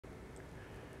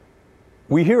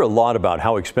We hear a lot about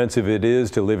how expensive it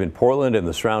is to live in Portland and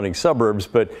the surrounding suburbs,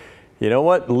 but you know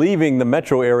what? Leaving the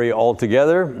metro area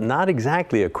altogether, not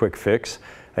exactly a quick fix.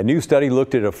 A new study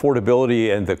looked at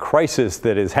affordability and the crisis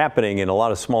that is happening in a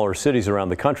lot of smaller cities around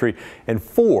the country, and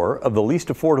 4 of the least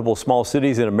affordable small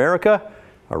cities in America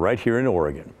are right here in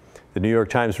Oregon. The New York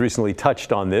Times recently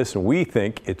touched on this, and we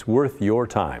think it's worth your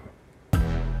time.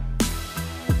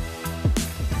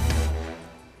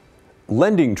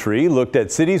 LendingTree looked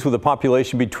at cities with a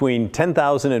population between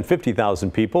 10,000 and 50,000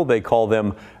 people. They call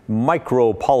them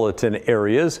micropolitan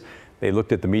areas. They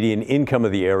looked at the median income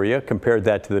of the area, compared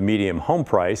that to the median home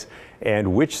price,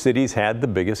 and which cities had the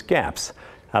biggest gaps.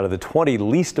 Out of the 20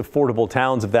 least affordable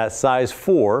towns of that size,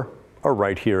 4 are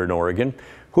right here in Oregon.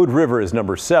 Hood River is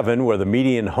number 7, where the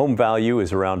median home value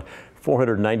is around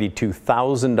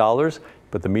 $492,000,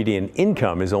 but the median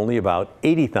income is only about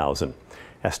 $80,000.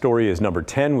 Astoria is number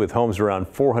 10 with homes around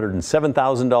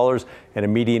 $407,000 and a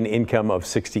median income of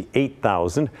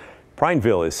 $68,000.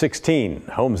 Prineville is 16.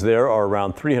 Homes there are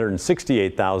around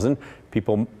 $368,000.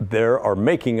 People there are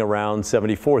making around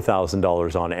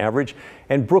 $74,000 on average.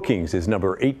 And Brookings is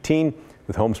number 18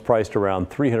 with homes priced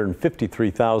around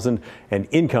 $353,000 and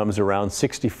incomes around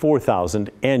 $64,000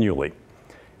 annually.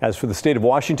 As for the state of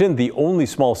Washington, the only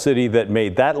small city that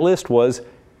made that list was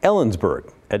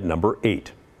Ellensburg at number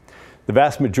 8. The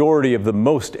vast majority of the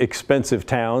most expensive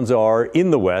towns are in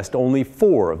the West. Only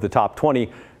 4 of the top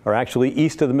 20 are actually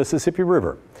east of the Mississippi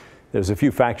River. There's a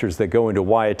few factors that go into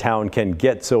why a town can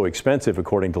get so expensive,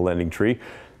 according to LendingTree.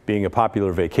 Being a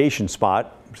popular vacation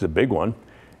spot is a big one,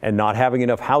 and not having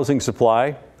enough housing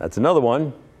supply, that's another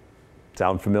one.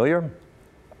 Sound familiar?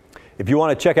 If you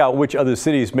want to check out which other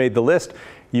cities made the list,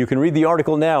 you can read the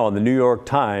article now on the New York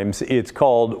Times. It's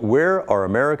called "Where Are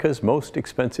America's Most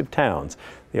Expensive Towns?"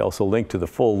 They also link to the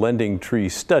full LendingTree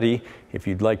study if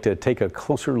you'd like to take a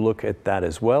closer look at that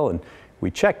as well. And we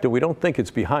checked it. We don't think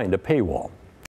it's behind a paywall.